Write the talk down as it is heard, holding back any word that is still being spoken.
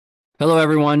Hello,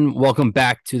 everyone. Welcome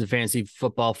back to the Fantasy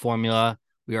Football Formula.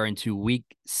 We are into week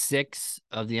 6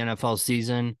 of the NFL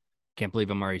season. Can't believe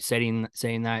I'm already saying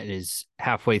that. It is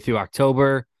halfway through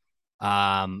October.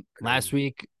 Last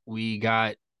week we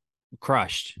got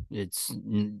crushed. It's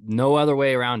no other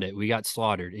way around it. We got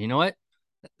slaughtered. You know what?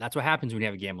 That's what happens when you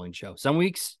have a gambling show. Some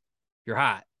weeks you're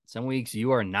hot. Some weeks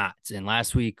you are not. And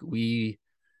last week we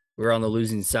were on the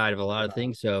losing side of a lot of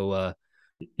things. So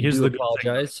we Here's do the good thing.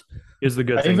 apologize. Here's the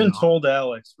good I thing, even though. told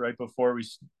Alex right before we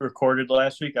recorded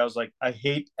last week. I was like, I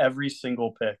hate every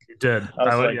single pick. You did. I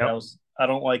was like, Yep. I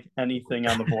don't like anything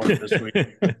on the board this week.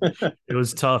 It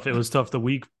was tough. It was tough. The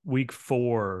week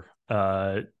four,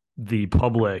 the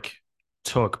public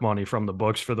took money from the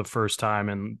books for the first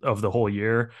time of the whole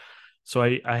year. So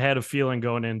I had a feeling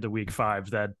going into week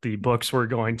 5 that the books were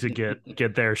going to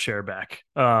get their share back.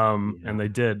 And they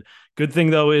did. Good thing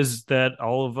though is that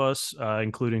all of us,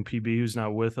 including PB, who's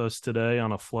not with us today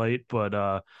on a flight,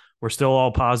 but we're still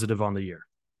all positive on the year,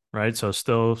 right? So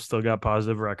still got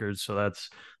positive records, so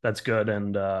that's good,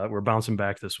 and we're bouncing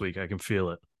back this week. I can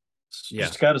feel it. Yeah.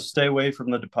 Just got to stay away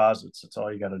from the deposits. That's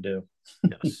all you got to do.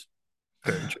 Yes,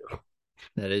 very true.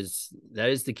 That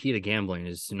is the key to gambling,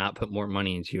 is to not put more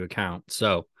money into your account.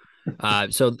 So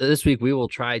this week we will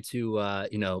try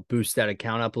to boost that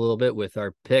account up a little bit with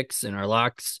our picks and our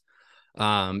locks.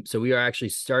 So we are actually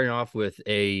starting off with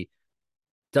a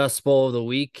Dust Bowl of the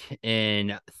week,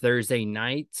 and Thursday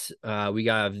night we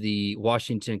got the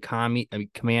Washington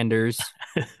Commanders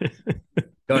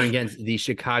going against the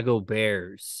Chicago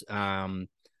Bears. The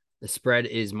spread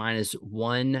is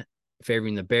 -1,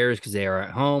 favoring the Bears because they are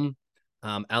at home.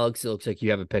 Alex, it looks like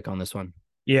you have a pick on this one.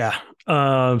 Yeah.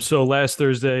 So last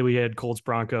Thursday we had Colts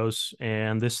Broncos,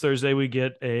 and this Thursday we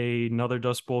get another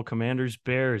Dust Bowl Commanders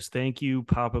Bears. Thank you,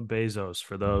 Papa Bezos,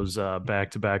 for those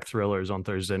back-to-back thrillers on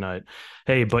Thursday night.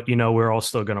 Hey, but we're all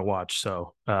still gonna watch,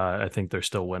 so I think they're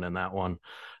still winning that one.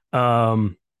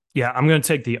 Yeah, I'm gonna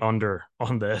take the under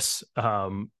on this.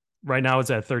 Right now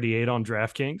it's at 38 on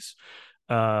DraftKings.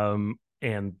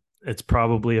 And it's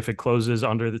probably, if it closes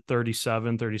under the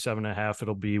 37 and a half,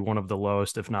 it'll be one of the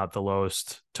lowest, if not the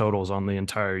lowest totals on the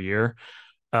entire year.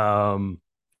 Um,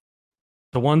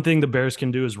 the one thing the Bears can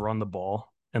do is run the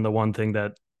ball. And the one thing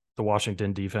that the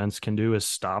Washington defense can do is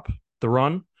stop the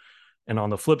run. And on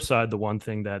the flip side, the one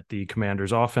thing that the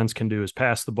Commanders offense can do is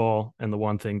pass the ball. And the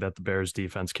one thing that the Bears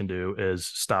defense can do is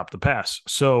stop the pass.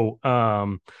 So,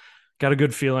 got a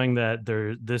good feeling that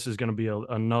this is going to be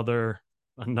another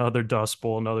Dust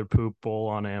Bowl, another poop bowl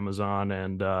on Amazon,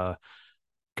 and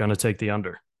gonna take the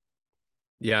under.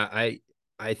 Yeah,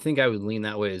 I think I would lean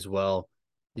that way as well.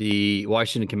 The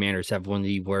Washington Commanders have one of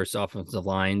the worst offensive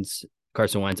lines.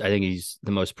 Carson Wentz, I think he's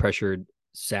the most pressured,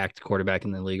 sacked quarterback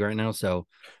in the league right now. So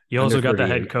You under also got the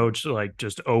head 38. coach like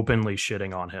just openly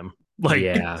shitting on him. Like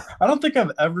Yeah. I don't think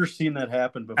I've ever seen that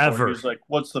happen before. Ever. He was like,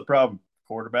 "What's the problem,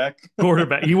 quarterback?"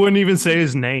 quarterback. He wouldn't even say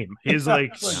his name. He's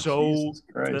like Jesus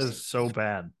Christ. so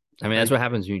bad. I mean, that's what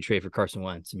happens when you trade for Carson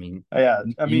Wentz. I mean, Yeah,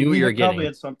 I you mean, knew what he you were had probably getting.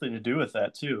 had something to do with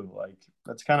that too. Like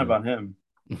that's kind of on him.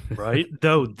 Right?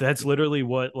 Though that's literally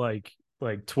what like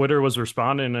Twitter was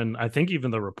responding, and I think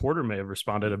even the reporter may have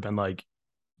responded and been like,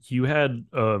 you had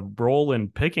a role in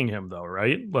picking him though,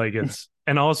 right? Like it's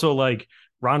and also like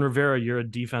Ron Rivera, you're a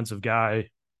defensive guy.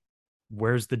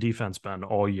 Where's the defense been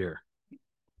all year?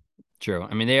 True.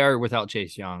 I mean, they are without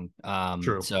Chase Young.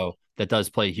 True. So that does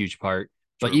play a huge part.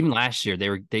 But True. even last year,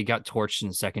 they got torched in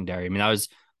the secondary. I mean, that was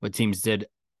what teams did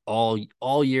all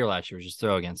year last year, was just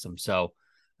throw against them. So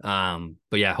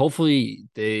but yeah, hopefully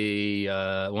they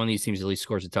one of these teams at least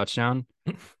scores a touchdown.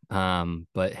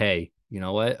 But hey, you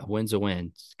know what? A win's a win.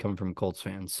 It's coming from Colts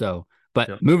fans. So but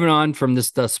Yep. moving on from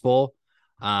this Dust Bowl,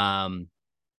 we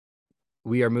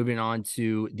are moving on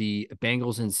to the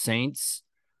Bengals and Saints.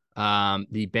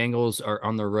 The Bengals are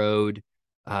on the road,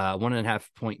 1.5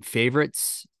 point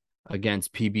favorites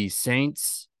against PB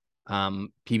Saints.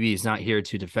 PB is not here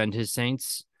to defend his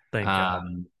Saints. Thank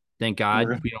God. Thank God.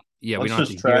 We're- We Let's don't have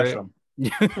just to hear trash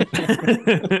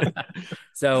it. him.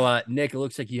 So, Nick, it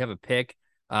looks like you have a pick.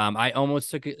 I almost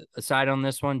took a side on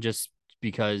this one just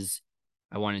because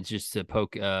I wanted just to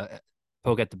poke at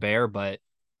the bear, but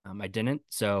I didn't.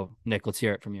 So, Nick, let's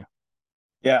hear it from you.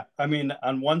 Yeah, I mean,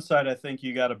 on one side, I think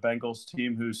you got a Bengals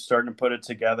team who's starting to put it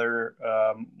together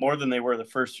more than they were the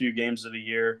first few games of the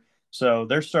year. So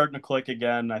they're starting to click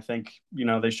again. I think,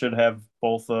 they should have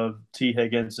both of T.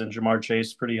 Higgins and Jamar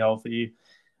Chase pretty healthy.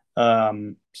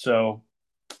 So,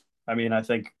 I mean, I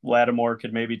think Lattimore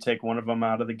could maybe take one of them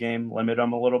out of the game, limit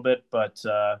them a little bit. But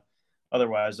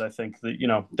otherwise, I think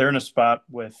that, they're in a spot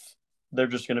they're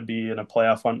just going to be in a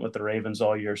playoff hunt with the Ravens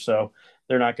all year. So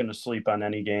they're not going to sleep on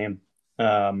any game.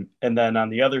 And then on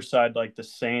the other side, like the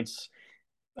Saints,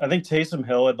 I think Taysom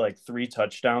Hill had like 3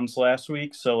 touchdowns last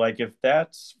week. So like if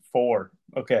that's four,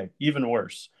 okay, even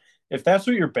worse. If that's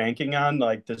what you're banking on,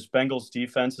 like this Bengals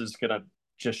defense is gonna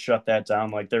just shut that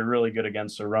down. Like they're really good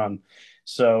against the run.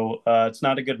 So it's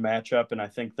not a good matchup, and I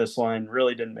think this line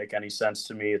really didn't make any sense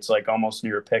to me. It's like almost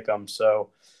near a pick 'em. So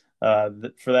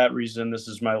for that reason, this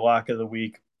is my lock of the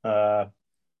week.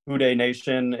 Uday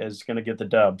Nation is going to get the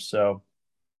dub. So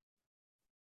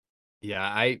Yeah,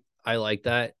 I like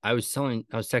that. I was texting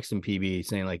PB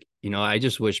saying like, I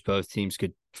just wish both teams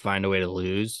could find a way to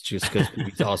lose just because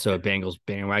he's also a Bengals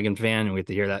bandwagon fan and we have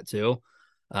to hear that too.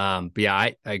 But yeah,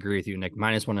 I agree with you, Nick.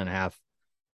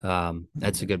 -1.5.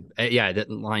 That's a good, yeah, that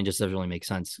line just doesn't really make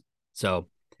sense. So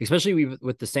especially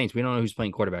with the Saints, we don't know who's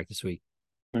playing quarterback this week.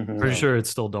 Pretty sure it's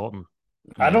still Dalton.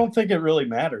 I don't think it really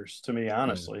matters to me,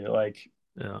 honestly. Like,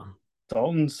 yeah,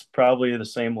 Dalton's probably the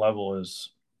same level as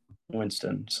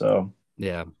Winston. So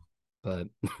yeah, but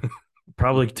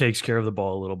probably takes care of the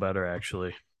ball a little better,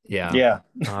 actually. Yeah.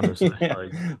 Honestly,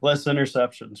 like, less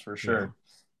interceptions for sure. Yeah.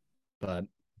 But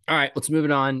all right, let's move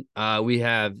it on. We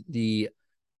have the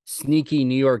sneaky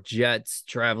New York Jets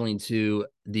traveling to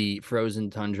the frozen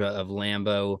tundra of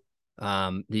Lambeau.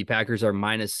 The Packers are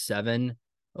 -7.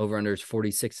 Over under is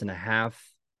 46.5.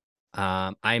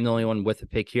 I am the only one with a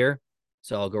pick here,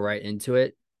 so I'll go right into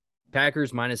it.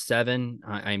 Packers -7.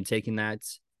 I am taking that.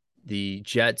 The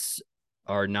Jets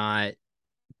are not.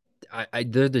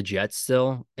 They're the Jets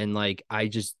still, and like I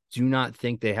just do not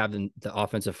think they have the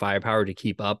offensive firepower to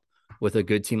keep up with a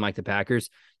good team like the Packers.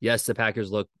 Yes, the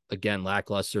Packers look again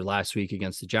lackluster last week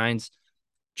against the Giants.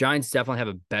 Giants definitely have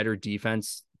a better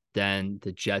defense than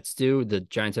the Jets do. The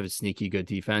Giants have a sneaky good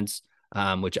defense,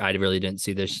 which I really didn't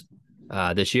see this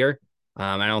year.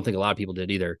 I don't think a lot of people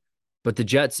did either. But the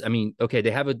Jets, I mean, okay, they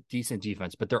have a decent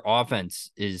defense, but their offense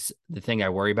is the thing I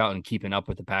worry about in keeping up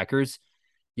with the Packers.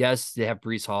 Yes, they have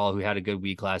Breece Hall, who had a good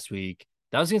week last week.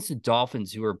 That was against the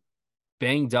Dolphins, who were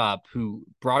banged up, who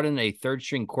brought in a third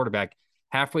string quarterback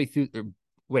halfway through.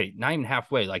 Wait, not even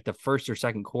halfway, like the first or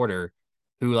second quarter,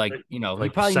 who like, he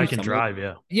probably second drive.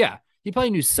 Yeah. He probably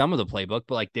knew some of the playbook,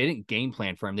 but like they didn't game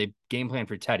plan for him. They game plan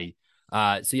for Teddy.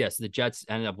 So yes, the Jets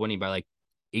ended up winning by like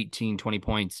 18, 20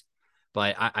 points,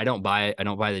 but I don't buy it. I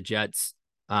don't buy the Jets.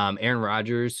 Aaron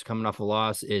Rodgers coming off a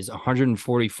loss is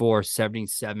 144,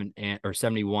 77 or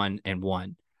 71 and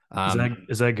 1.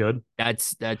 Is that good?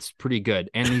 That's pretty good.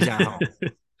 And he's at home.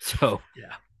 So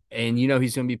yeah. And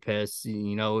he's gonna be pissed.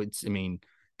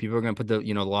 People are gonna put the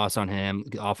loss on him.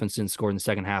 The offense didn't score in the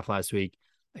second half last week.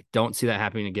 I don't see that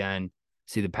happening again.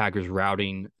 See the Packers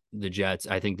routing the Jets.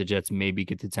 I think the Jets maybe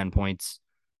get to 10 points.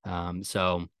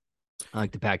 So I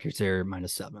like the Packers here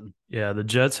 -7. Yeah, the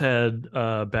Jets had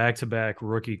back-to-back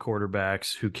rookie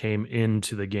quarterbacks who came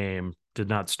into the game, did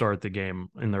not start the game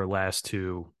in their last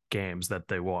 2 games that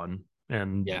they won.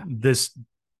 And this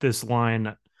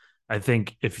line, I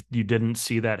think if you didn't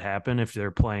see that happen, if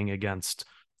they're playing against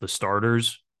the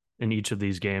starters in each of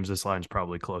these games, this line's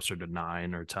probably closer to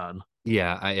 9 or 10.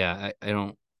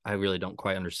 I really don't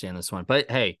quite understand this one, but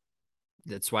hey,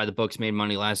 that's why the books made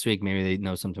money last week. Maybe they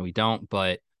know something we don't,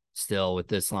 but still with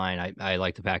this line, I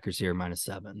like the Packers here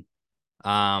 -7.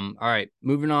 All right,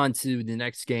 moving on to the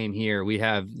next game here. We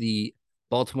have the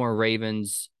Baltimore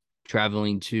Ravens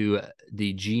traveling to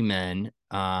the G-Men.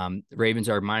 Ravens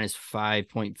are -5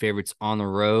 point favorites on the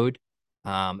road.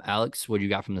 Alex, what do you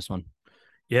got from this one?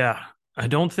 Yeah, I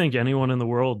don't think anyone in the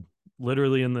world,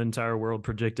 literally in the entire world,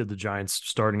 predicted the Giants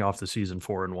starting off the season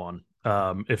 4-1.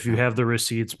 If you have the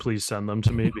receipts, please send them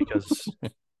to me because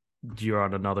you're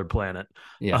on another planet.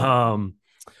 Yeah.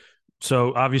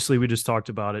 So obviously we just talked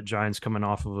about it. Giants coming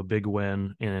off of a big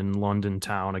win in London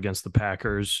town against the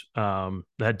Packers.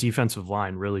 That defensive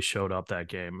line really showed up that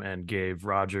game and gave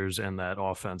Rodgers and that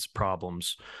offense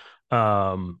problems.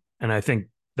 And I think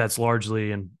that's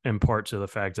largely in part to the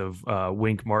fact of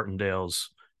Wink Martindale's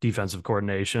defensive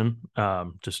coordination.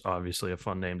 Just obviously a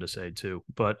fun name to say too.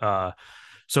 But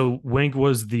so Wink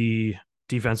was the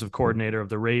defensive coordinator of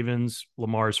the Ravens,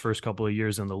 Lamar's first couple of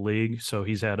years in the league. So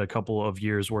he's had a couple of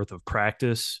years worth of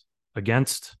practice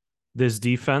against this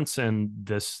defense and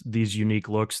these unique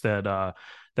looks that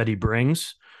he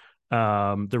brings.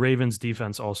 The Ravens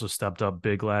defense also stepped up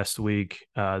big last week.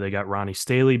 They got Ronnie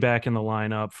Staley back in the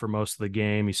lineup for most of the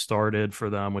game. He started for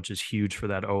them, which is huge for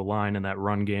that O-line and that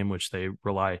run game, which they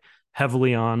rely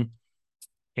heavily on.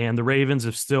 And the Ravens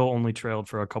have still only trailed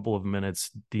for a couple of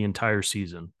minutes the entire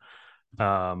season.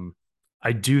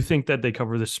 I do think that they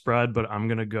cover the spread, but I'm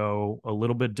going to go a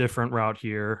little bit different route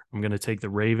here. I'm going to take the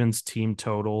Ravens team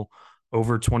total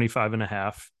over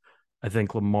 25.5. I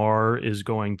think Lamar is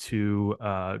going to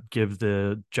give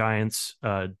the Giants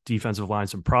defensive line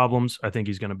some problems. I think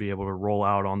he's going to be able to roll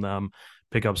out on them,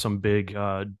 pick up some big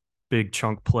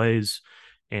chunk plays.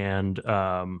 And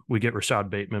we get Rashad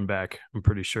Bateman back, I'm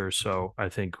pretty sure. So I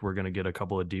think we're going to get a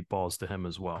couple of deep balls to him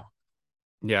as well.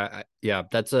 Yeah,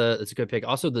 that's a good pick.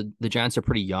 Also, the Giants are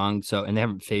pretty young, so and they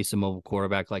haven't faced a mobile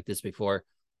quarterback like this before.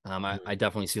 I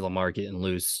definitely see Lamar getting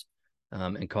loose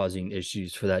and causing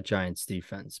issues for that Giants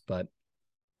defense. But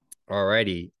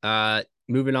alrighty,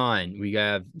 moving on, we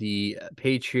have the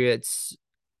Patriots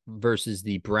versus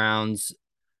the Browns.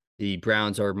 The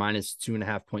Browns are minus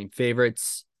 2.5-point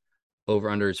favorites.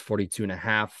 Over under is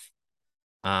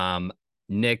 42.5.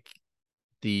 Nick,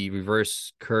 the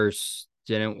reverse curse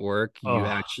didn't work. You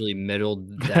actually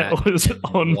middled that. Was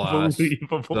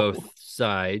unbelievable. Both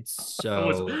sides.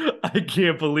 So I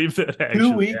can't believe that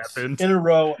actually 2 weeks happened. in a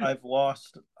row I've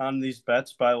lost on these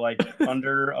bets by like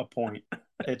under a point.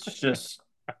 It's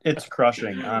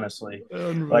crushing, honestly.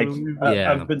 Like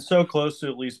I've been so close to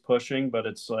at least pushing, but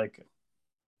it's like,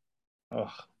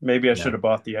 maybe I should have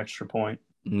bought the extra point.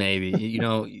 Maybe,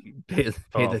 pay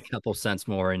the couple cents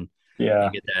more and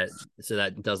get that, so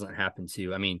that doesn't happen to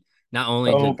you. I mean, not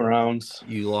only did Browns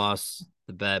you lost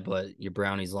the bet, but your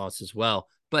Brownies lost as well.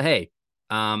 But hey,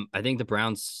 I think the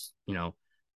Browns,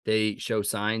 they show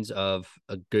signs of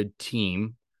a good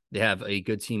team. They have a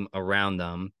good team around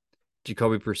them.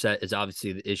 Jacoby Brissett is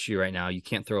obviously the issue right now. You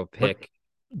can't throw a pick.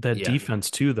 That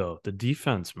defense too, though. The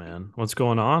defense, man. What's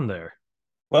going on there?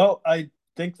 Well, I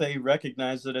think they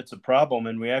recognize that it's a problem,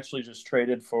 and we actually just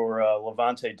traded for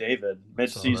Levante David,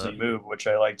 mid-season move, which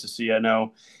I like to see. I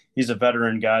know he's a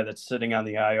veteran guy that's sitting on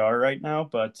the IR right now,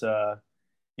 but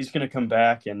he's going to come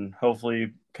back and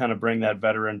hopefully kind of bring that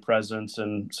veteran presence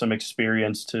and some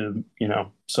experience to,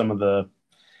 some of the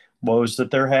woes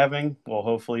that they're having will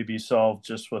hopefully be solved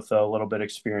just with a little bit of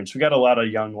experience. We got a lot of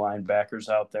young linebackers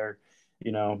out there.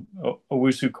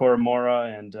 Owusu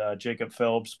Koromora and Jacob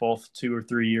Phillips, both 2 or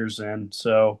 3 years in.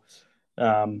 So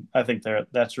I think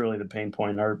that's really the pain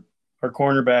point. Our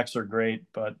cornerbacks are great,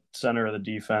 but center of the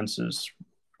defense is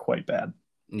quite bad.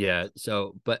 Yeah.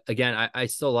 So, but again, I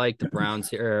still like the Browns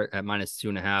here at minus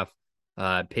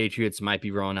 2.5. Patriots might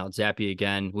be rolling out Zappe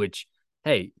again, which,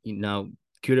 hey,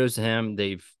 kudos to him.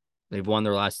 They've won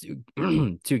their last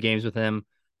two games with him.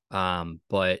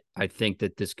 But I think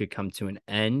that this could come to an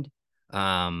end.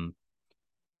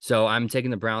 So I'm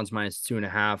taking the Browns minus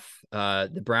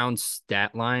 2.5. The Browns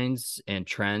stat lines and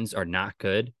trends are not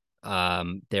good.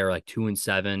 They're like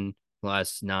 2-7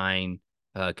 last 9,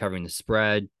 covering the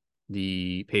spread.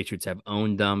 The Patriots have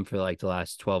owned them for like the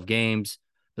last 12 games.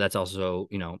 But that's also,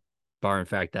 barring the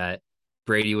fact that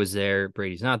Brady was there.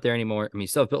 Brady's not there anymore. I mean,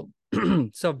 still Bill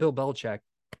Belichick.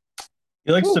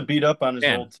 He likes to beat up on his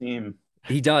old team.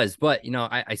 He does, but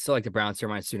I still like the Browns here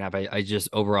minus 2.5. I just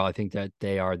overall I think that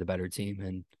they are the better team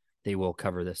and they will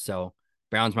cover this. So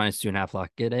Browns minus 2.5, lock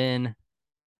it in.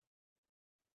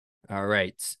 All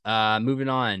right. Moving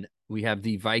on. We have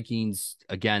the Vikings.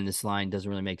 Again, this line doesn't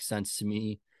really make sense to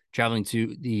me. Traveling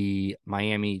to the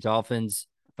Miami Dolphins.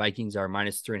 Vikings are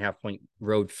minus 3.5-point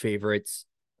road favorites.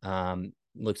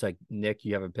 Looks like Nick,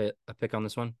 you have a pick on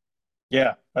this one?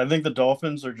 Yeah, I think the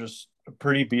Dolphins are just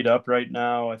pretty beat up right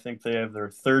now. I think they have their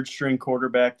third string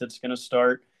quarterback that's going to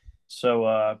start. So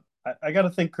I got to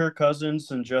think Kirk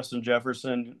Cousins and Justin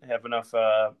Jefferson have enough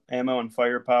ammo and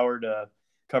firepower to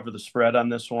cover the spread on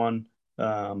this one.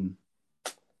 I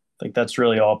think that's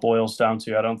really all it boils down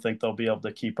to. I don't think they'll be able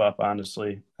to keep up,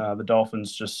 honestly. The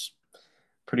Dolphins just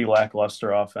pretty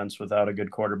lackluster offense without a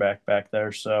good quarterback back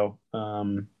there. So,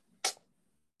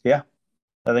 yeah.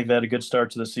 I think they had a good start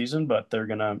to the season, but they're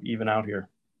going to even out here.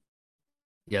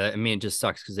 Yeah, I mean, it just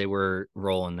sucks because they were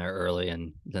rolling there early,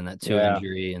 and then that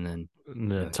injury, and then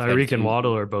Tyreek and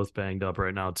Waddle are both banged up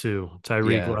right now too.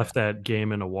 Tyreek left that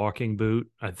game in a walking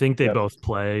boot. I think they both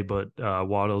play, but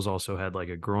Waddle's also had like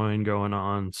a groin going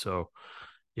on. So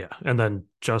yeah, and then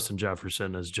Justin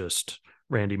Jefferson is just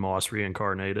Randy Moss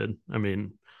reincarnated. I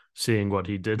mean, seeing what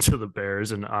he did to the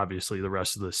Bears and obviously the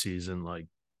rest of the season, like.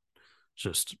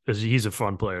 He's a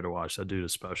fun player to watch. That dude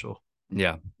is special.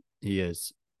 Yeah, he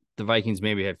is. The Vikings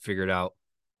maybe have figured out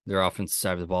their offensive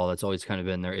side of the ball. That's always kind of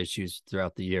been their issues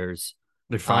throughout the years.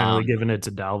 They're finally giving it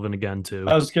to Dalvin again, too.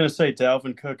 I was going to say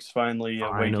Dalvin Cook's finally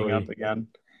waking up again.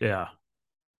 Yeah.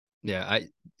 Yeah,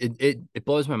 it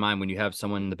blows my mind when you have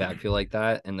someone in the backfield like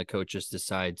that and the coach just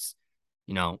decides,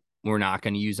 we're not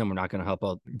going to use them. We're not going to help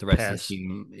out the rest of the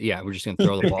team. Yeah, we're just going to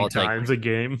throw the ball. It's times a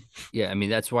game. Yeah, I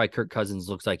mean, that's why Kirk Cousins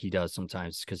looks like he does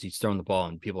sometimes because he's throwing the ball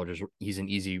and people are he's an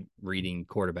easy reading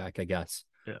quarterback, I guess.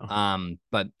 Yeah.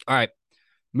 But all right,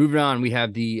 Moving on, we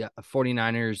have the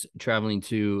 49ers traveling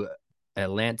to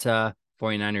Atlanta.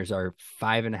 49ers are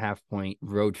 5.5-point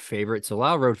road favorites. So a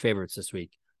lot of road favorites this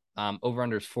week. Over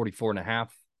under is 44.5.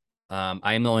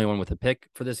 I am the only one with a pick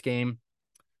for this game.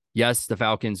 Yes, the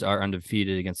Falcons are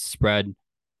undefeated against the spread.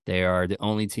 They are the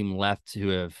only team left who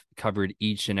have covered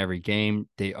each and every game.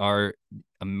 They are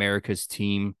America's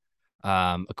team,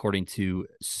 according to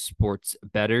sports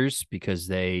bettors, because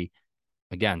they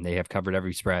have covered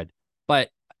every spread. But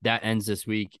that ends this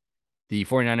week. The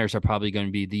 49ers are probably going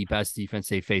to be the best defense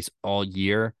they face all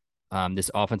year.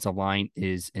 This offensive line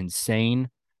is insane.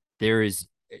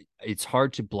 It's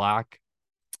hard to block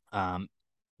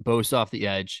Bosa off the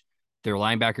edge. Their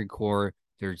linebacker core,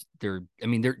 they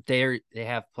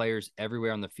have players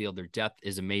everywhere on the field. Their depth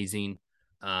is amazing.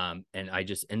 And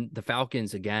the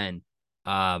Falcons again,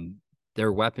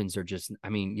 their weapons are just,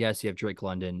 yes, you have Drake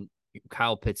London.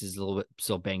 Kyle Pitts is a little bit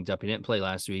still banged up. He didn't play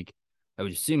last week. I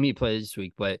would assume he plays this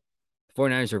week, but the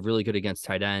 49ers are really good against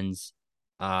tight ends.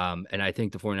 And I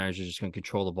think the 49ers are just going to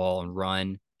control the ball and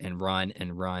run and run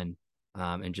and run,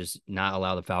 and just not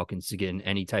allow the Falcons to get in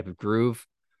any type of groove.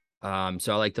 So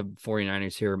I like the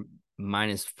 49ers here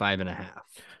minus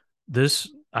 5.5.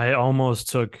 I almost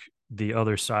took the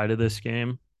other side of this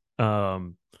game. I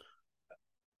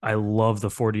love the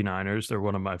 49ers. They're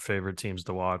one of my favorite teams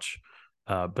to watch.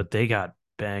 But they got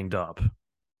banged up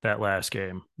that last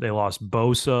game. They lost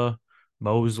Bosa,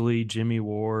 Mosley, Jimmy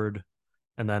Ward,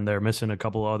 and then they're missing a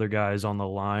couple other guys on the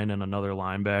line and another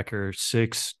linebacker.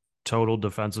 6 total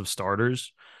defensive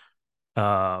starters.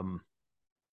 I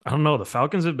don't know. The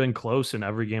Falcons have been close in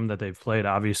every game that they've played,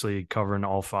 obviously covering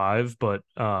all 5, but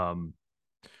I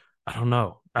don't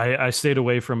know. I stayed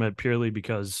away from it purely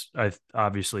because I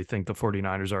obviously think the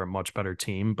 49ers are a much better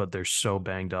team, but they're so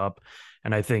banged up.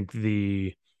 And I think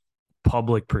the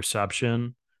public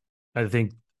perception, I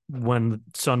think when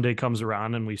Sunday comes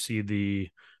around and we see the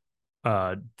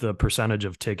percentage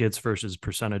of tickets versus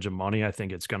percentage of money, I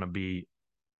think it's going to be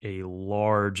a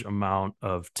large amount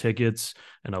of tickets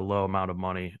and a low amount of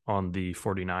money on the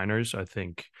 49ers. I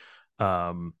think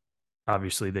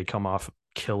obviously they come off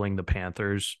killing the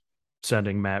Panthers,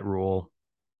 sending Matt Rule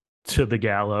to the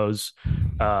gallows.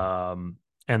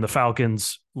 And the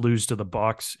Falcons lose to the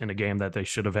Bucs in a game that they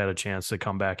should have had a chance to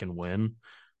come back and win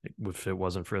if it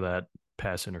wasn't for that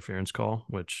pass interference call,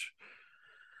 which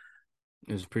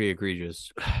it was pretty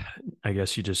egregious. I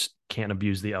guess you just can't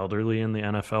abuse the elderly in the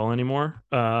NFL anymore.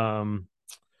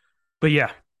 But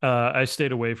yeah, I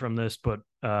stayed away from this, but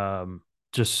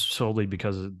just solely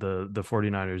because of the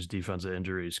 49ers defensive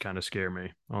injuries kind of scare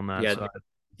me on that side.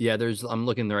 Yeah, I'm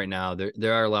looking right now.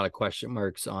 There are a lot of question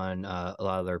marks on a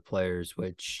lot of their players,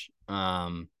 which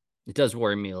it does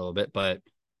worry me a little bit. But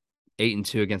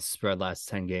 8-2 against the spread last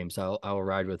 10 games, I'll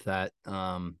ride with that.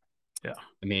 Yeah,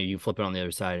 you flip it on the other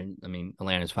side, and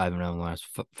Atlanta's 5-0 in the last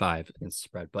 5 against the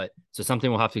spread. But so something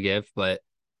we'll have to give. But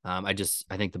I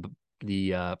think the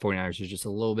 49ers are just a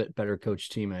little bit better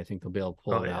coached team, and I think they'll be able to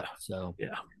pull it out. So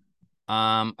yeah.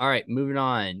 All right, moving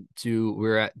on to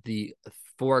we're at the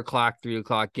 4 o'clock, 3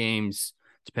 o'clock games,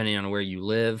 depending on where you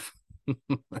live.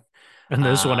 And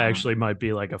this one actually might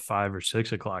be like a 5 or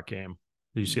 6 o'clock game.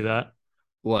 Do you see that?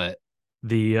 What?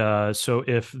 So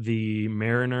if the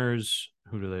Mariners,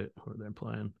 who are they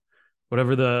playing?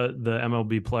 Whatever the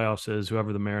MLB playoffs is,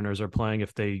 whoever the Mariners are playing,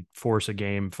 if they force a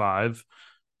game 5,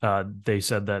 they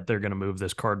said that they're going to move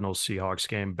this Cardinals Seahawks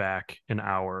game back an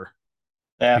hour.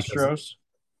 The Astros?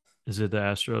 Is it the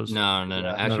Astros? No.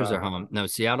 Astros are home. No,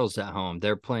 Seattle's at home.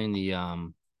 They're playing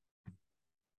no.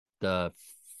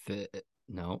 Think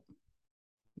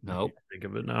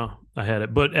of it now. I had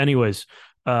it, but anyways,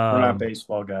 we're not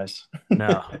baseball guys.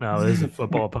 no, this is a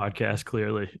football podcast,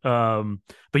 clearly.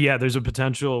 But yeah, there's a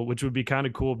potential, which would be kind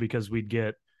of cool because we'd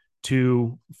get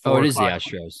 2. It is the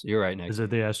Astros. You're right, Nick. Is it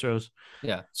the Astros?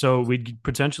 Yeah. So we'd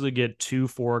potentially get 2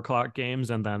 4 o'clock games,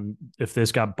 and then if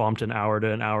this got bumped an hour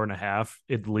to an hour and a half,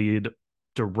 it'd lead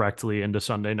directly into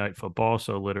Sunday Night Football.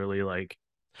 So literally like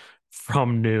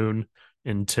from noon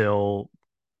until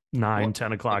 10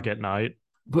 o'clock at night.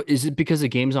 But is it because the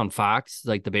game's on Fox,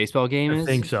 like the baseball game is? I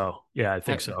think so. Yeah, I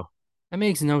think so. That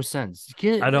makes no sense.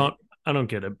 I don't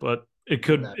get it, but it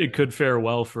could fare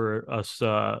well for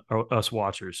us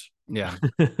watchers. Yeah.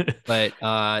 But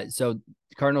so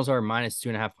Cardinals are minus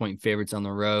 2.5-point favorites on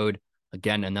the road.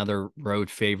 Again, another road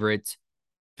favorite.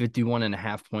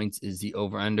 51.5 points is the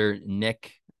over under.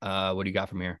 Nick, what do you got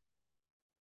from here?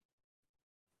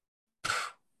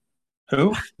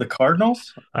 Who? The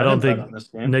Cardinals? I don't didn't bet think on this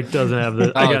game. Nick doesn't have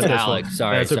the. I Oh, got it's this one. Alex.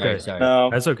 Sorry, That's okay. sorry. No,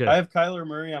 That's okay. I have Kyler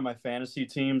Murray on my fantasy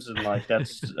teams, and like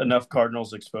that's enough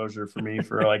Cardinals exposure for me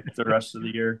for like the rest of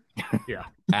the year. Yeah.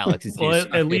 Alex is Well,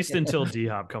 here. at least until D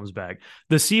Hop comes back.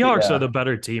 The Seahawks Yeah. are the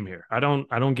better team here. I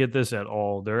don't get this at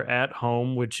all. They're at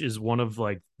home, which is one of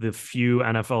like the few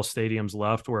NFL stadiums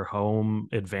left where home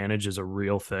advantage is a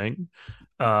real thing.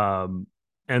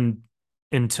 And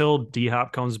until D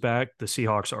Hop comes back, the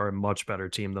Seahawks are a much better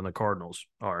team than the Cardinals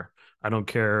are. I don't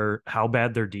care how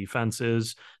bad their defense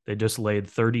is. They just laid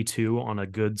 32 on a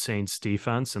good Saints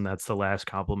defense, and that's the last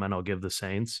compliment I'll give the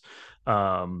Saints.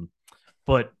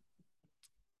 But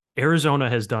Arizona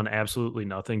has done absolutely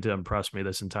nothing to impress me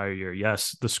this entire year.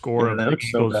 Yes, the score Yeah, of they the look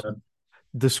so Eagles, bad.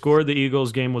 the score of the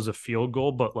Eagles game was a field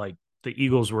goal, but like the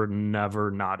Eagles were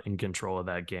never not in control of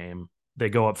that game. They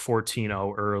go up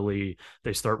 14-0 early.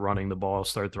 They start running the ball,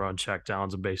 start throwing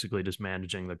checkdowns, and basically just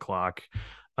managing the clock.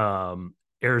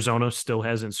 Arizona still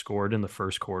hasn't scored in the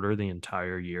first quarter the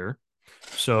entire year.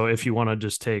 So if you want to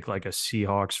just take like a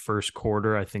Seahawks first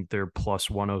quarter, I think they're plus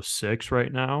 106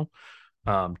 right now.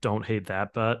 Don't hate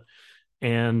that bet.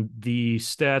 And the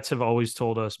stats have always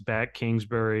told us back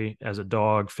Kingsbury as a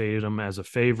dog, fade him as a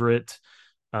favorite.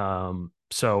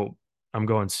 So I'm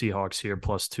going Seahawks here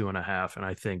plus 2.5, and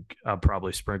I think I'll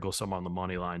probably sprinkle some on the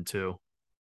money line too.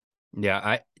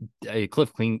 Yeah,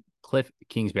 Cliff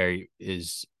Kingsbury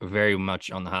is very much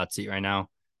on the hot seat right now.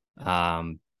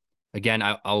 Again,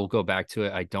 I'll go back to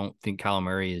it. I don't think Kyler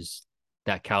Murray is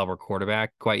that caliber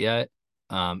quarterback quite yet.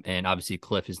 And obviously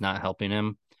Cliff is not helping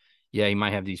him. Yeah, he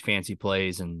might have these fancy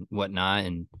plays and whatnot.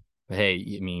 But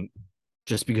hey, I mean,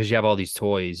 just because you have all these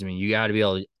toys, I mean, you got to be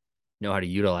able to know how to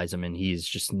utilize them, and he's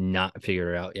just not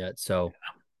figured it out yet. So,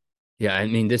 yeah, I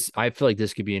mean, I feel like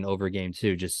this could be an over game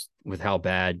too, just with how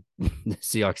bad the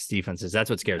Seahawks defense is. That's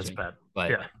what scares me. Bad.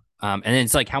 But yeah, and then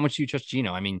it's like, how much do you trust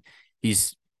Geno? I mean,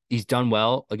 he's done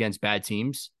well against bad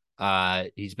teams.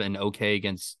 He's been okay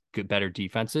against better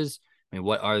defenses. I mean,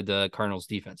 what are the Cardinals'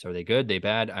 defense? Are they good? They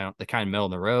bad? They're kind of middle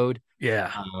of the road.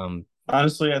 yeah,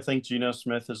 Honestly, I think Geno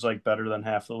Smith is like better than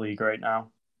half the league right now.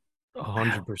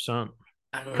 100%.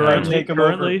 I would Currently, take him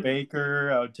over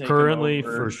Baker. I would take currently him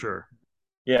over for sure.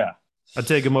 Yeah, I'd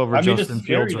take him over I mean, Justin it's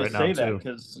scary Fields to right say now that too.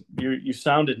 because you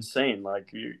sound insane.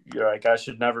 Like you're like I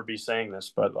should never be saying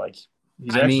this, but like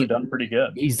he's actually done pretty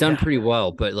good. He's done pretty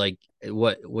well, but like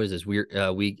what is this weird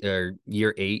week or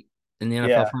year 8 in the NFL?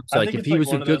 Yeah, So I like think if it's he like was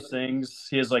one a of good, those things.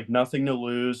 He has like nothing to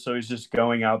lose, so he's just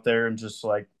going out there and just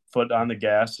like foot on the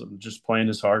gas and just playing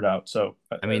his heart out. So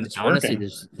I mean, it's honestly, working.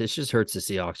 this just hurts the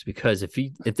Seahawks because if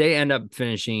they end up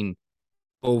finishing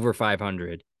over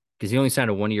 500 because he only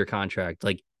signed a 1-year contract,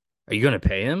 like, are you going to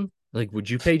pay him? Like, would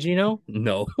you pay Geno?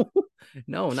 No,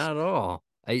 no, not at all.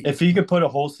 If he could put a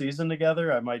whole season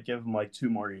together, I might give him like 2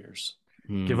 more years.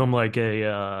 Give him like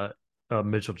a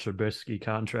Mitchell Trubisky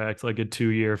contract, like a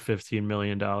 2-year, $15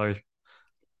 million.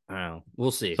 I don't know.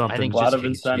 We'll see. Something. I think A lot of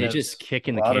it's incentives. just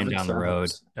kicking the A lot can of down the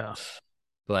road. incentives. Yeah.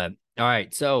 But all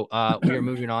right, so we are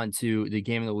moving on to the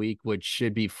game of the week, which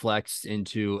should be flexed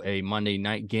into a Monday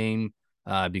night game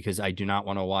because I do not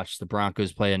want to watch the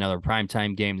Broncos play another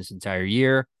primetime game this entire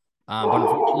year. But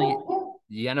unfortunately,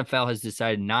 the NFL has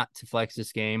decided not to flex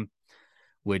this game,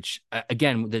 which,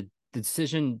 again, the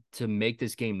decision to make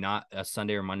this game not a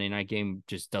Sunday or Monday night game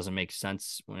just doesn't make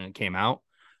sense when it came out.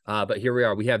 But here we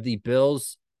are. We have the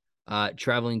Bills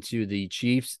traveling to the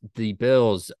Chiefs. The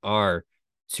Bills are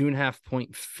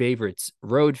 2.5-point favorites,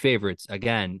 road favorites.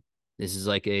 Again, this is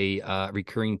like a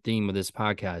recurring theme of this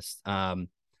podcast. I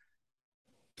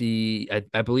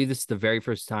believe this is the very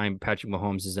first time Patrick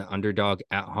Mahomes is an underdog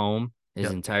at home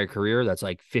his entire career. That's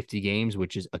like 50 games,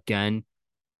 which is, again,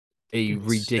 a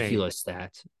ridiculous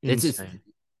stat. It's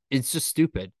just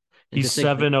stupid. He's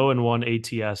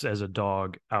 7-0-1 ATS as a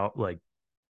dog out. Like,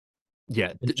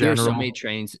 yeah, there are so many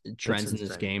trends in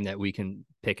this game that we can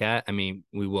pick at. I mean,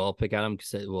 we will pick at them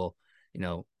because it will,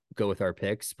 go with our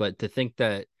picks. But to think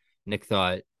that Nick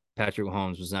thought Patrick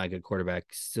Mahomes was not a good quarterback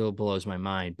still blows my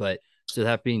mind. But so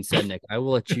that being said, Nick, I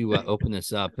will let you open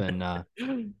this up and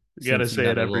you gotta say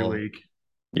it every week.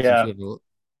 Yeah.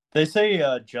 They say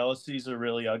jealousy is a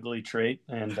really ugly trait,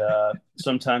 and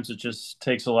sometimes it just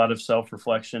takes a lot of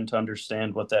self-reflection to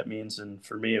understand what that means. And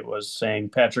for me, it was saying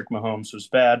Patrick Mahomes was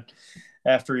bad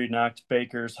after he knocked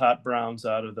Baker's hot Browns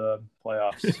out of the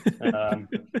playoffs.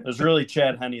 It was really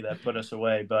Chad Henne that put us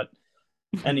away. But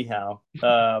anyhow,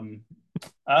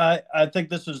 I think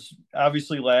this was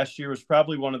obviously last year was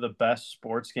probably one of the best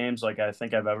sports games like I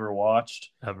think I've ever watched.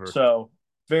 Ever. So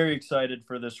very excited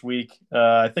for this week.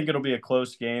 I think it'll be a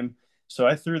close game. So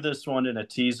I threw this one in a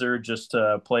teaser just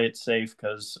to play it safe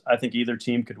because I think either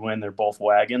team could win. They're both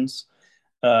wagons.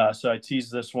 So I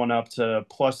teased this one up to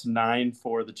 +9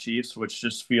 for the Chiefs, which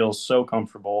just feels so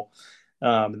comfortable.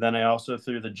 Then I also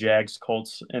threw the Jags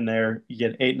Colts in there. You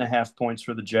get 8.5 points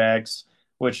for the Jags,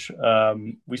 which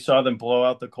we saw them blow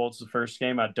out the Colts the first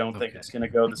game. I don't think it's going to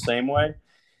go the same way.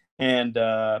 And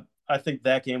I think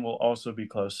that game will also be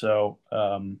close. So,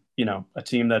 a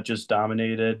team that just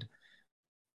dominated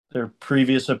their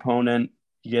previous opponent,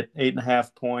 you get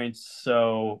 8.5 points.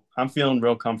 So I'm feeling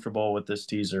real comfortable with this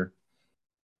teaser.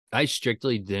 I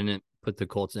strictly didn't put the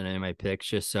Colts in any of my picks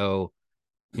just so,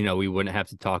 we wouldn't have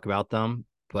to talk about them.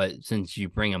 But since you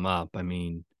bring them up, I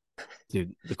mean,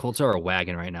 dude, the Colts are a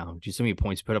wagon right now. Did you see how many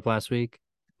points you put up last week?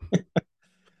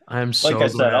 I'm so Like I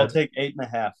said, I'll glad. take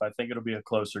 8.5. I think it'll be a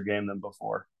closer game than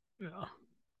before. Yeah.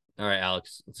 All right,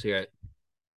 Alex, let's hear it.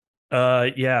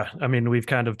 Yeah. I mean, we've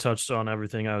kind of touched on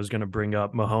everything I was going to bring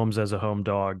up. Mahomes as a home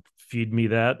dog. Feed me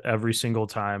that every single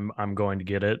time I'm going to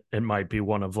get it. It might be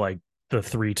one of like the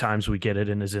 3 times we get it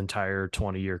in his entire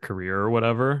 20-year career or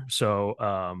whatever. So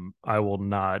I will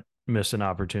not miss an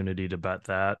opportunity to bet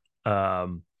that.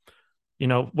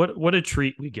 What a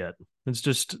treat we get. It's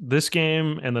just this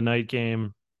game and the night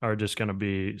game are just going to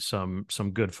be some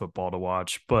good football to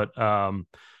watch. But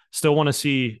still want to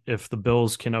see if the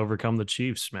Bills can overcome the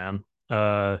Chiefs, man.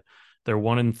 They're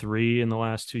 1-3 in the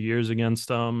last 2 years against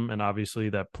them, and obviously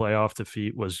that playoff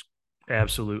defeat was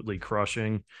absolutely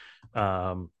crushing.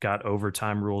 Got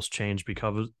overtime rules changed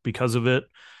because of it.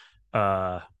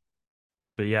 But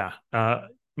yeah,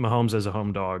 Mahomes as a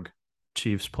home dog,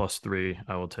 Chiefs +3.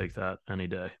 I will take that any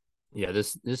day. Yeah,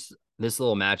 this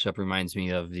little matchup reminds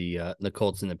me of the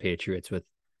Colts and the Patriots with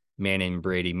Manning and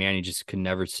Brady. Manning just could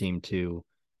never seem to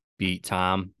beat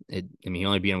Tom. He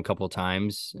only beat him a couple of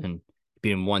times and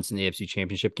beat him once in the AFC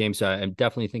Championship game. So I'm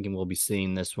definitely thinking we'll be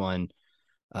seeing this one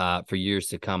for years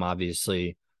to come.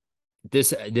 Obviously,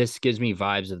 this gives me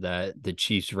vibes of the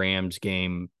Chiefs Rams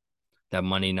game, that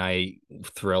Monday night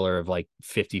thriller of like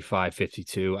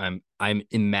 55-52. I'm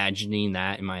imagining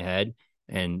that in my head,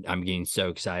 and I'm getting so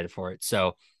excited for it.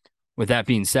 So, with that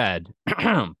being said,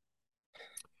 here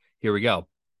we go.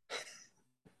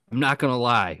 I'm not going to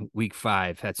lie, week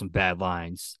 5 had some bad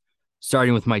lines,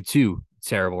 starting with my 2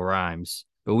 terrible rhymes.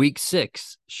 But week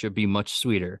 6 should be much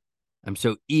sweeter. I'm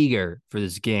so eager for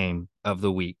this game of the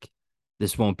week.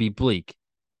 This won't be bleak.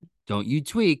 Don't you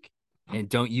tweak and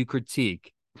don't you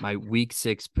critique my week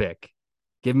 6 pick.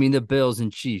 Give me the Bills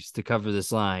and Chiefs to cover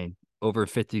this line. Over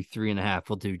 53.5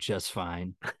 will do just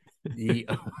fine. The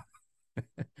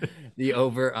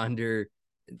over under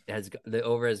has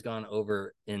gone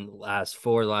over in the last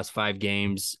 5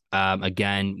 games.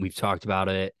 Again, we've talked about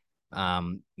it.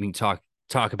 We can talk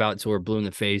about it till we're blue in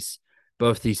the face.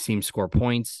 Both these teams score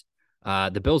points.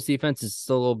 The Bills defense is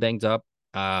still a little banged up.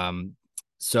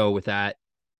 So with that,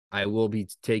 I will be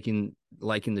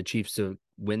liking the Chiefs to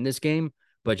win this game,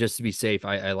 but just to be safe,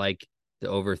 I like the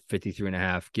over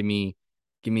 53.5. Give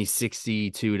me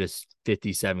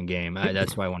 62-57 game.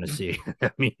 That's what I want to see.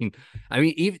 I mean,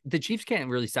 even the Chiefs can't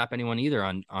really stop anyone either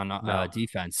on No.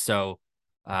 defense. So,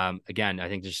 again, I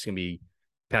think there's just gonna be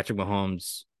Patrick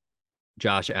Mahomes,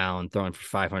 Josh Allen throwing for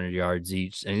 500 yards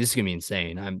each, and this is gonna be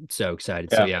insane. I'm so excited.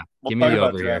 Yeah, So yeah, we'll give me talk the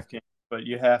about over here. DraftKings, but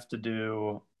you have to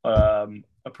do a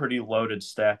pretty loaded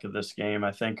stack of this game,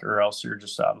 I think, or else you're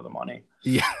just out of the money.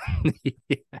 Yeah,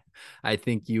 yeah. I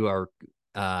think you are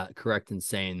correct in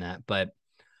saying that. But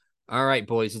all right,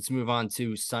 boys, let's move on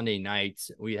to Sunday night.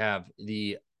 We have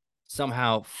the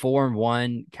somehow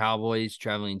 4-1 Cowboys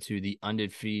traveling to the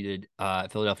undefeated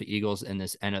Philadelphia Eagles in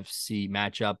this NFC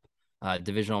matchup,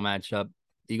 divisional matchup.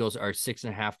 Eagles are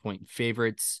 6.5-point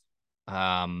favorites,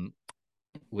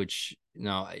 which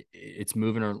it's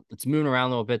moving around a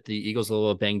little bit. The Eagles are a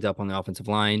little banged up on the offensive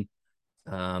line.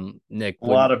 Nick, A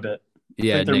lot of it. I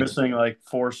yeah, think they're Nick. missing like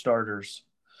 4 starters.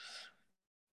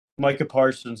 Micah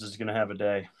Parsons is going to have a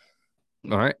day.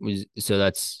 All right, so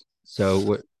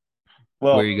where are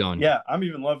Well, you going? yeah, I'm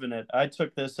even loving it. I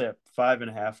took this at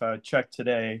 5.5. I checked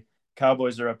today.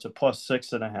 Cowboys are up to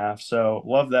 +6.5. So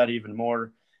love that even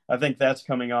more. I think that's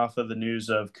coming off of the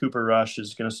news of Cooper Rush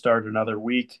is going to start another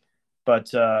week.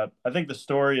 But I think the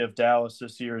story of Dallas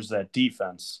this year is that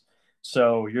defense.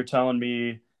 So you're telling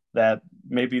me that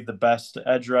maybe the best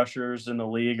edge rushers in the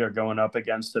league are going up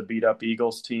against a beat up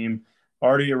Eagles team.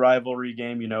 Already a rivalry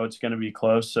game, it's going to be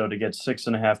close. So to get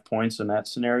 6.5 points in that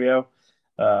scenario,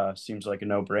 seems like a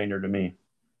no-brainer to me.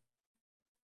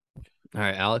 All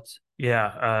right, Alex.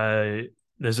 Yeah,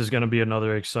 this is going to be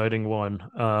another exciting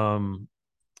one.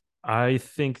 I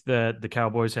think that the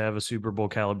Cowboys have a Super Bowl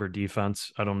caliber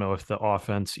defense. I don't know if the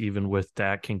offense, even with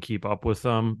Dak, can keep up with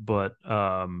them. But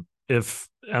if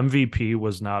MVP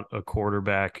was not a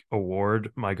quarterback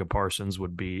award, Micah Parsons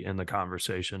would be in the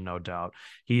conversation, no doubt.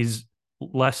 He's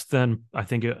less than, I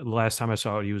think last time I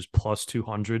saw it, he was plus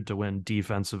 200 to win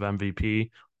defensive MVP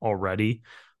already.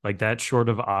 Like that short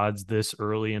of odds this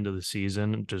early into the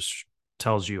season just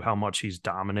tells you how much he's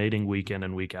dominating week in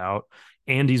and week out,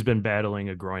 and he's been battling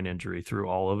a groin injury through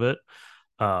all of it.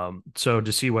 So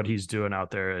to see what he's doing out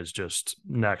there is just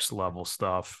next level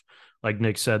stuff. Like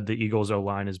Nick said, the Eagles O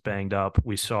line is banged up.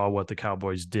 We saw what the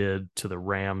Cowboys did to the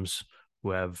Rams, who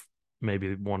have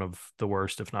maybe one of the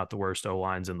worst, if not the worst, O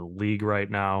lines in the league right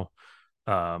now.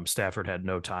 Stafford had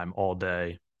no time all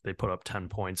day. They put up 10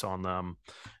 points on them.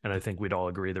 And I think we'd all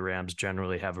agree the Rams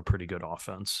generally have a pretty good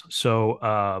offense. So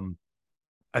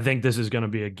I think this is going to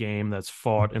be a game that's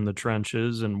fought in the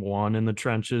trenches and won in the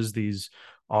trenches. These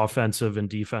offensive and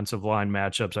defensive line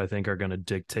matchups, I think, are going to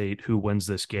dictate who wins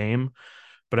this game.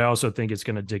 But I also think it's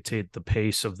going to dictate the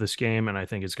pace of this game, and I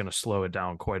think it's going to slow it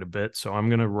down quite a bit. So I'm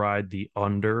going to ride the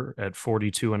under at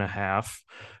 42.5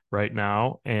 right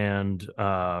now, and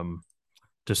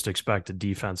just expect a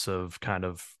defensive kind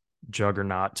of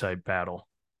juggernaut type battle.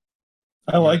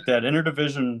 I like that.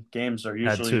 Interdivision games are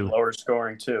usually lower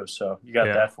scoring too, so you got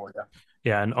that for you.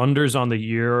 Yeah, and unders on the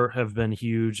year have been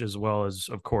huge, as well as,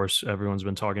 of course, everyone's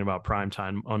been talking about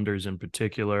primetime unders in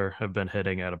particular have been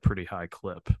hitting at a pretty high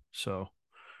clip. So,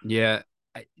 yeah,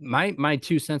 my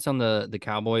 2 cents on the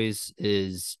Cowboys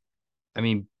is, I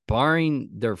mean, barring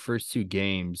their first 2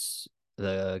 games,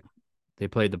 they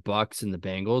played the Bucs and the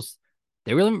Bengals.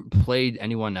 They really haven't played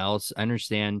anyone else. I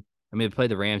understand. I mean, they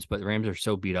played the Rams, but the Rams are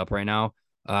so beat up right now.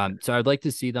 So I'd like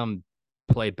to see them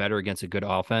play better against a good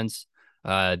offense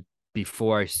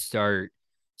before I start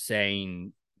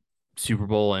saying Super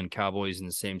Bowl and Cowboys in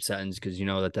the same sentence, because you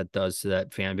know that does to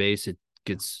that fan base. It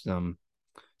gets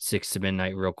 6 to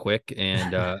midnight real quick,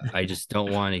 and I just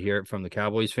don't want to hear it from the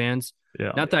Cowboys fans.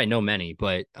 Yeah. Not that I know many,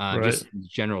 but just in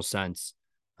general sense.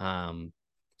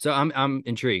 So I'm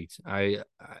intrigued.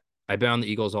 I've been on the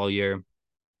Eagles all year.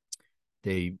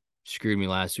 They screwed me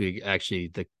last week.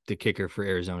 Actually, the kicker for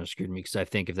Arizona screwed me, because I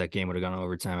think if that game would have gone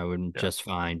overtime, I would have been just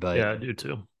fine. But yeah, I do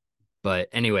too. But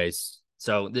anyways,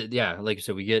 so like I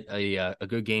said, we get a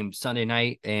good game Sunday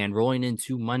night, and rolling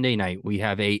into Monday night, we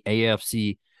have a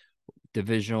AFC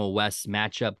Divisional West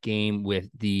matchup game with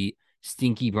the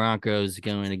stinky Broncos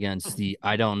going against the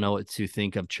I don't know what to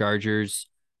think of Chargers.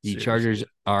 The Chargers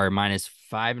are minus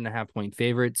 5.5 point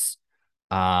favorites.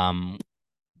 The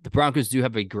Broncos do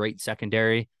have a great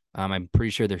secondary. I'm pretty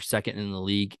sure they're second in the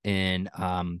league in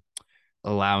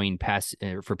allowing pass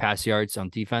yards on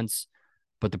defense.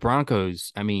 But the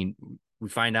Broncos, I mean, we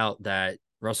find out that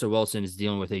Russell Wilson is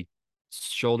dealing with a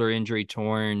shoulder injury,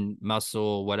 torn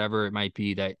muscle, whatever it might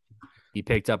be, that he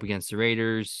picked up against the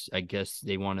Raiders. I guess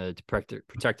they wanted to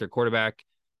protect their quarterback,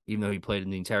 even though he played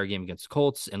in the entire game against the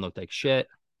Colts and looked like shit.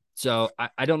 So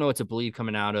I don't know what to believe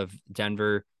coming out of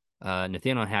Denver.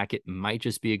 Nathaniel Hackett might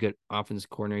just be a good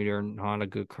offensive coordinator, not a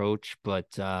good coach. But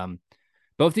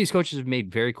both these coaches have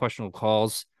made very questionable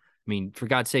calls. I mean, for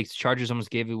God's sakes, the Chargers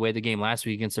almost gave away the game last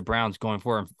week against the Browns, going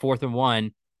for 4th and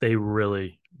 1. They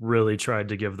really, really tried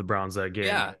to give the Browns that game.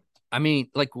 Yeah, I mean,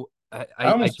 like I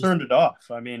almost turned it off.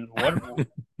 I mean, what?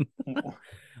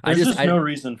 There's no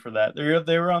reason for that.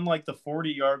 They were on like the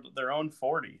 40-yard, their own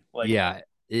 40. Like, yeah,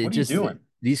 what are you doing?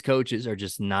 These coaches are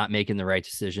just not making the right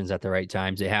decisions at the right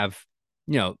times. They have,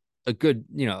 a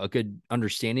good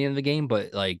understanding of the game,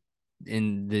 but like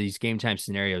in these game time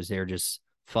scenarios, they're just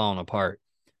falling apart.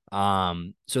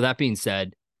 So that being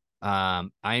said,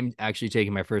 I'm actually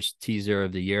taking my first teaser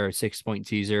of the year, a 6-point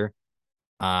teaser.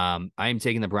 I am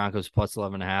taking the Broncos plus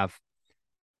 11.5.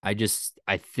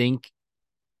 I think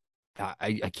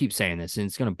I keep saying this and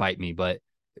it's going to bite me, but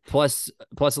plus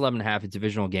 11.5, a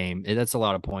divisional game. That's a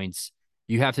lot of points.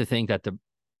 You have to think that the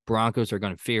Broncos are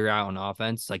going to figure out on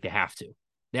offense. Like they have to,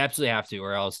 they absolutely have to,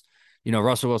 or else,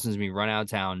 Russell Wilson's going to be run out of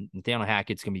town. Nathaniel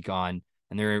Hackett's going to be gone,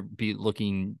 and they're be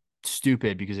looking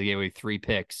stupid because they gave away 3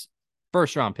 picks,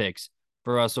 first-round picks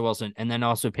for Russell Wilson, and then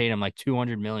also paid him like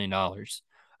 $200 million.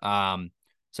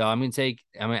 So I'm going to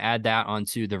add that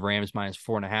onto the Rams minus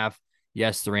 4.5.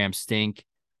 Yes, the Rams stink,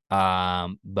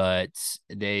 but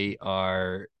they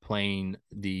are playing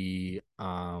the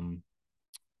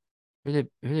who are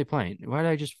they playing? Why did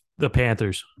I just the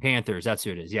Panthers? Panthers, that's who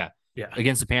it is. Yeah, yeah,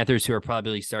 against the Panthers, who are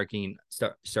probably starting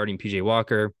PJ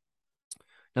Walker.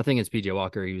 Nothing against PJ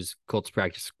Walker. He was Colts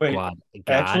practice squad.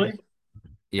 Actually?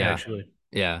 Yeah. Actually.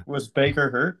 Yeah. Was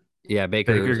Baker hurt? Yeah,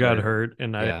 Baker was got hurt,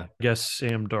 and Yeah. I guess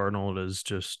Sam Darnold is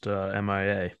just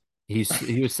MIA. He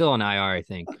was still on IR, I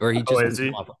think, or he Oh, just can is come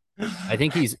he? off. I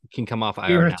think can come off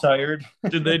He IR now. retired.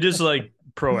 Did they just like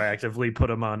proactively put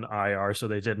him on IR so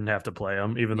they didn't have to play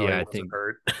him, even though he Yeah, I wasn't think.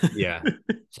 hurt? Yeah.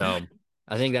 So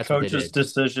I think that's what they Coach's did.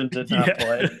 decision did not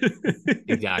play.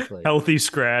 Exactly. Healthy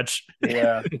scratch.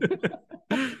 Yeah.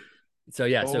 So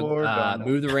yeah, Poor Darnold.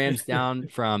 move the Rams down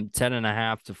from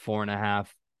 10.5 to 4.5,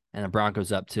 and the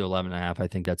Broncos up to 11.5. I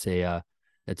think that's a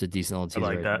decent little I teaser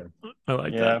like right that. there. I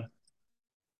like Yeah. that.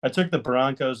 I took the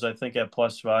Broncos, I think, at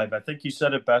 +5. I think you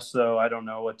said it best, though. I don't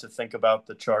know what to think about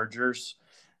the Chargers.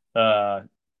 Uh,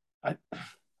 I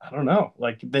I don't know.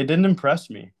 Like, they didn't impress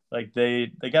me. Like,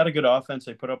 they got a good offense.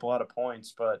 They put up a lot of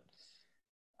points, but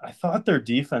I thought their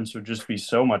defense would just be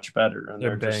so much better, and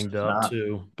They're they're just banged up not.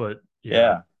 too, but yeah,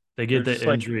 Yeah, they they're get the just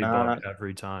like injury bug not.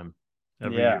 every time,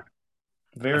 every Yeah, year.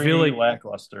 I feel very like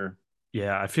lackluster.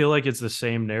 Yeah, I feel like it's the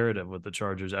same narrative with the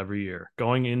Chargers every year.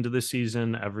 Going into the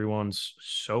season, everyone's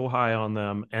so high on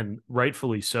them, and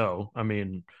rightfully so. I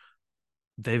mean,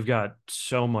 they've got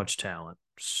so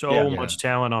Yeah, Yeah. much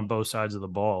talent on both sides of the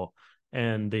ball,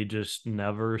 and they just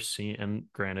never see. And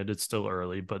granted, it's still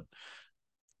early, but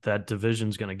that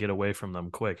division's going to get away from them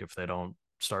quick if they don't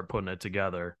start putting it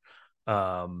together.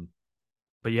 Um,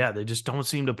 but yeah, they just don't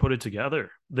seem to put it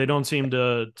together. They don't seem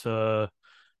to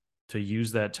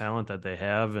use that talent that they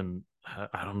have, and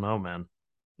I don't know, man.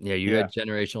 Yeah, you yeah. had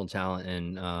generational talent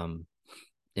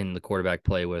in the quarterback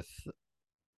play with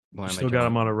why You am I still got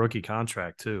him drawing? on a rookie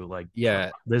contract too. Like,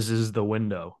 Yeah, this is the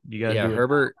window. You got to do it.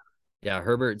 Herbert. Yeah,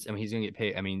 Herbert. I mean, he's gonna get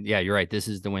paid. I mean, yeah, you're right. This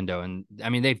is the window, and I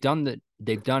mean, they've done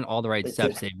all the right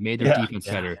steps. They've made their Yeah, defense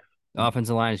better. The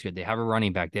offensive line is good. They have a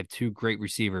running back. They have two great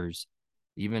receivers,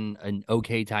 even an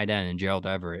okay tight end in Gerald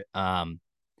Everett.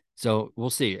 So we'll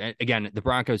see. Again, the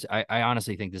Broncos. I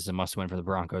honestly think this is a must win for the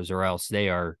Broncos, or else they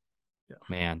are,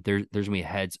 man. There's gonna be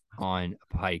heads on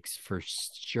pikes for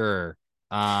sure.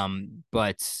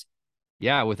 But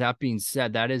yeah, with that being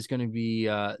said, that is going to be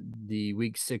the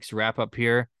week 6 wrap up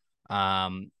here.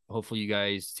 Hopefully you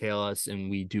guys tail us and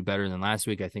we do better than last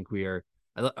week. I think we are.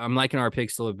 I'm liking our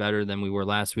picks a little better than we were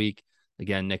last week.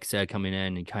 Again, Nick said coming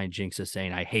in and kind of jinx us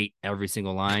saying I hate every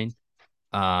single line.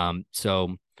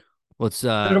 So let's should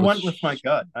have went with my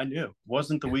gut. I knew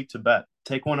wasn't the week to bet.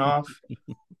 Take one off.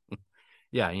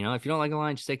 Yeah, if you don't like a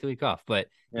line, just take the week off. But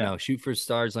Yeah. shoot for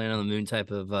stars, land on the moon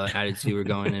type of attitude we're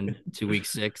going into week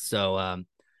 6. So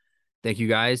thank you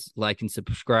guys. Like and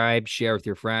subscribe, share with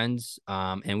your friends.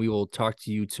 And we will talk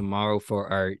to you tomorrow for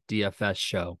our DFS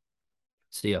show.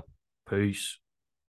 See ya. Peace.